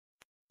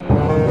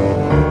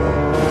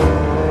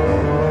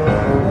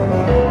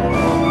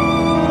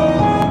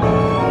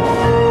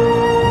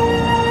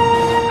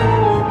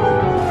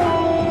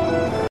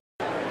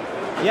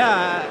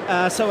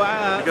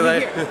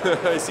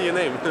Because I see your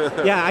name.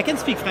 Yeah, I can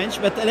speak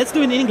French, but let's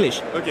do it in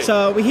English. Okay.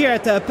 So we're here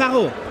at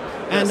Parrot.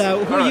 And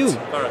Yes. who are you?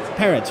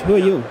 Parrot. Who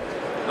are you?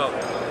 Oh.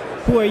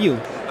 Who are you?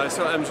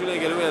 So I'm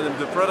Julien Gallouet and I'm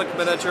the product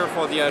manager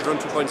for the AR.Drone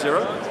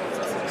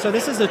 2.0. So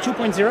this is the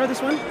 2.0,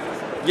 this one?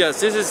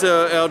 Yes, this is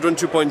AR.Drone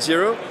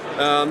 2.0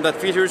 that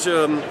features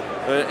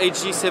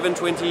HD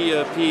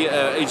 720p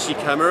HD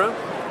camera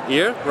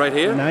here, right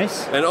here.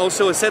 Nice. And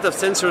also a set of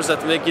sensors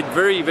that make it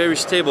very, very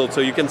stable.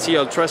 So you can see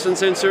ultrasound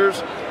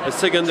sensors, a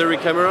secondary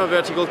camera,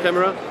 vertical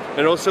camera,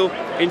 and also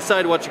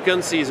inside what you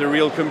can see is a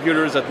real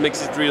computer that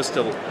makes it real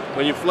stable.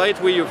 When you fly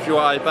it with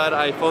your iPad,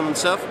 iPhone and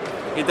stuff,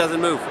 it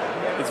doesn't move.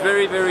 It's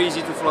very, very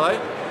easy to fly,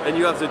 and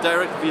you have the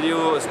direct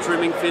video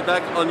streaming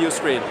feedback on your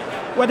screen.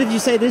 What did you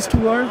say these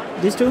two are?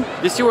 These two?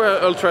 These two are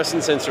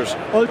ultrasound sensors.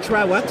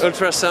 Ultra what?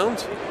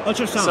 Ultrasound.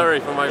 Ultrasound. Sorry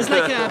for my... It's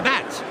like a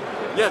bat.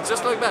 Yeah,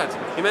 just like that.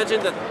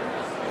 Imagine that.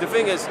 The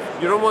thing is,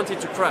 you don't want it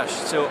to crash.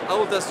 So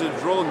how does the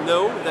drone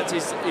know that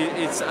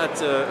it's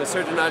at a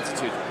certain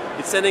altitude?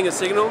 It's sending a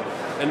signal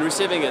and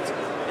receiving it.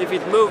 If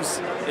it moves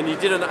and you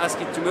didn't ask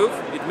it to move,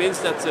 it means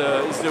that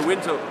it's the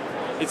wind.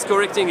 It's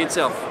correcting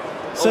itself.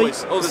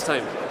 Always, all the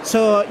time.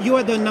 So you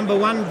are the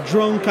 #1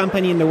 drone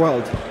company in the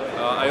world?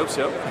 I hope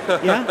so.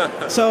 Yeah?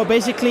 So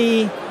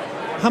basically,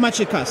 how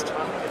much it cost?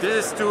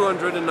 This is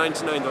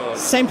 $299.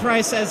 Same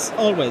price as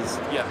always?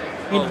 Yeah.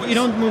 You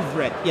don't move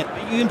yet.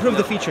 You improve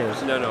the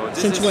features. No.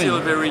 This Since is when? still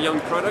a very young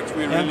product.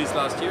 We released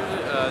last year.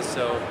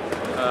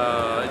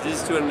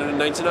 This is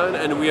 $299,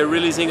 and we are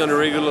releasing on a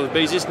regular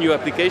basis new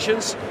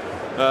applications.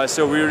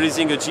 So we're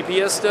releasing a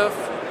GPS stuff.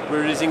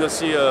 We're releasing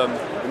also a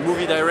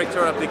movie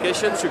director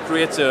application to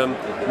create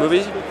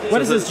movies.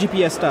 What is this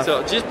GPS stuff?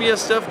 So GPS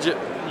stuff,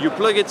 you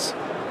plug it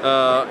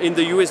in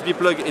the USB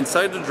plug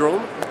inside the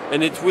drone,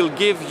 and it will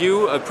give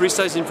you a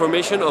precise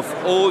information of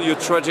all your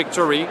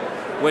trajectory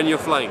when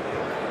you're flying.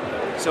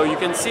 So you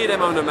can see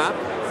them on the map,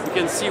 you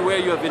can see where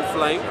you have been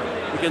flying,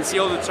 you can see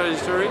all the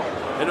trajectory,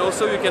 and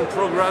also you can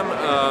program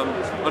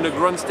on a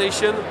ground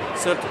station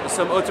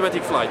some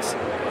automatic flights.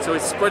 So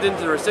it's quite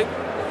interesting.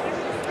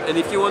 And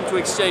if you want to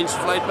exchange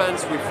flight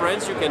plans with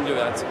friends, you can do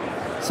that.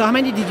 So how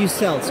many did you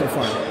sell so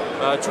far?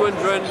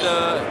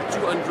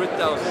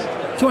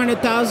 200,000.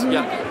 200,000?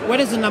 Yeah. What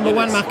is the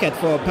 #1 market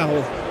for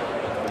Parrot?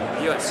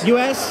 US.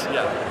 US?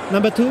 Yeah.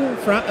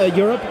 #2,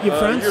 Europe?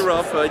 France?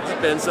 Europe, it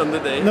depends on the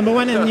day.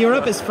 #1 in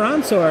Europe is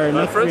France or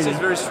not France really? is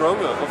very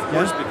strong, of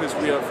course, because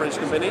we are a French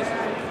company.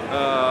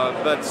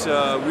 But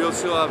we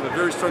also have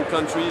very strong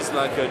countries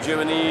like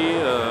Germany,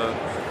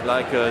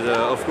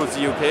 of course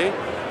the UK.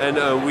 And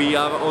we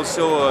have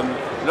also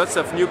lots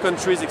of new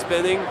countries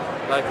expanding,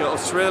 like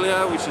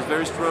Australia, which is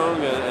very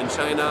strong, and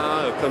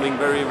China coming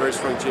very, very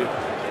strong too.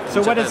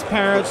 So what is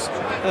Parrot?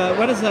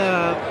 What is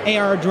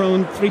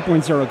AR.Drone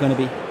 3.0 going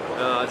to be?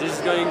 This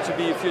is going to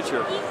be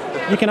future.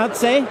 You cannot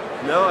say?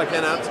 No, I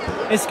cannot.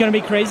 It's going to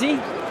be crazy?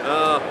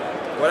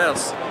 What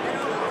else?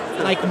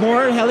 Like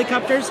more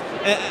helicopters?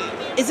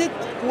 Is it?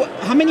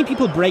 How many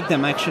people break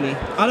them actually?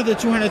 Out of the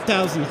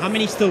 200,000, how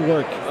many still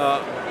work?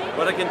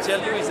 What I can tell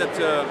you is that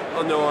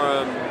on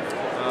our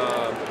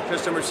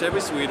customer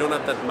service, we don't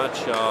have that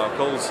much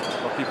calls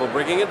of people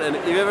breaking it. And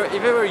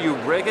if ever you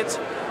break it,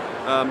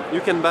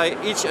 you can buy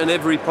each and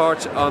every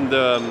part on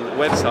the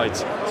website.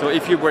 So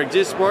if you break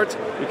this part,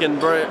 you can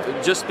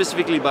just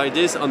specifically buy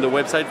this on the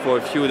website for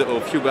a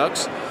few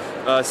bucks.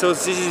 So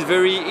this is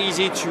very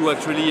easy to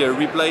actually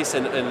replace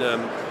and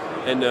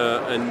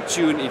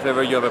tune if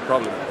ever you have a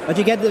problem. But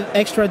you get the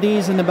extra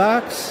Ds in the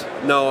box?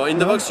 No, in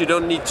the box you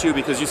don't need to,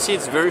 because you see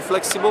it's very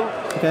flexible,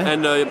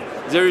 and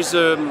there is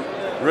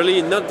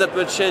really not that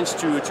much chance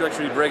to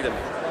actually break them.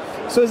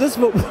 So is this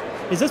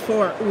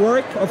for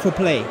work or for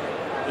play?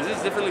 This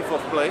is definitely for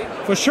play.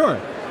 For sure?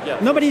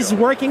 Yeah. Nobody's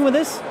working with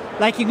this?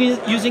 Like you're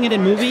using it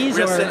in movies?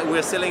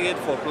 We're selling it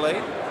for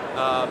play.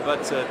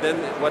 But then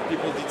what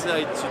people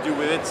decide to do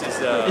with it is...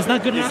 it's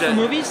not good enough for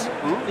movies?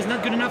 It's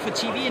not good enough for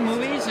TV and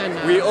movies? And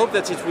we hope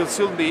that it will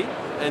soon be,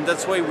 and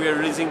that's why we are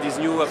releasing this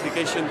new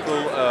application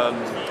called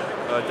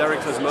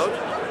Director's Mode,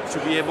 to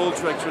be able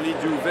to actually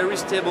do very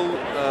stable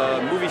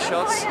movie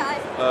shots,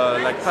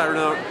 like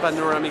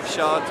panoramic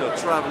shot, or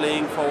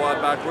traveling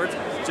forward, backward,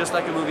 just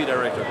like a movie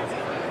director.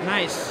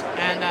 Nice.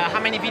 And how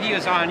many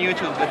videos are on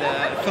YouTube with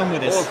film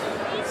with this? Oh,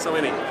 so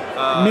many.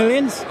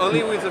 Millions?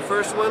 Only with the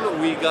first one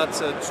we got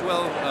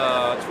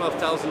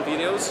 12,000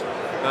 videos.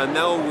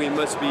 Now we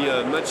must be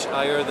much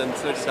higher than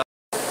 30,000.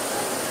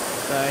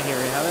 Here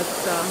we have it.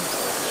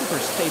 Super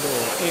stable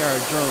AR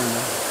drone.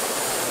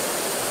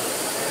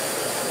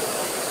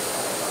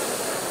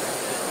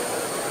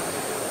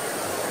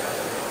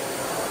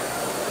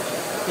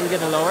 Can you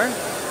get it lower?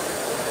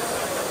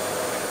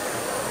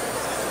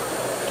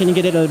 Can you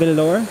get it a little bit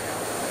lower?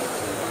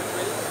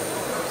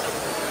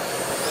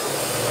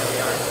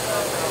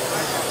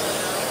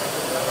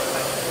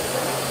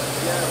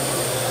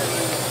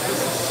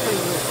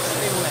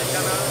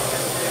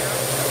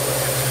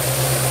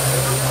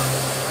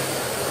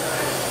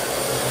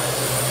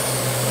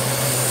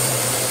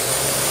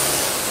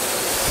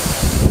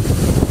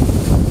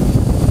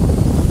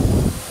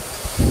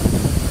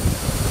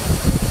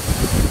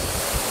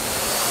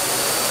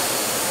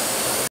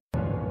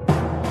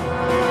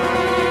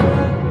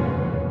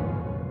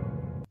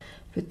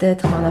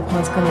 Peut-être, mais on apprend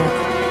à se connaître.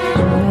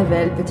 Je me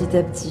révèle petit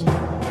à petit.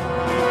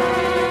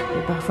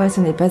 Et parfois, ce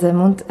n'est pas à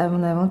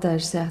mon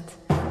avantage, certes.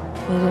 Mais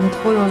j'aime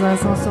trop dans un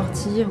sens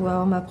sortir ou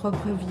avoir ma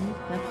propre vie,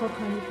 ma propre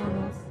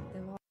indépendance.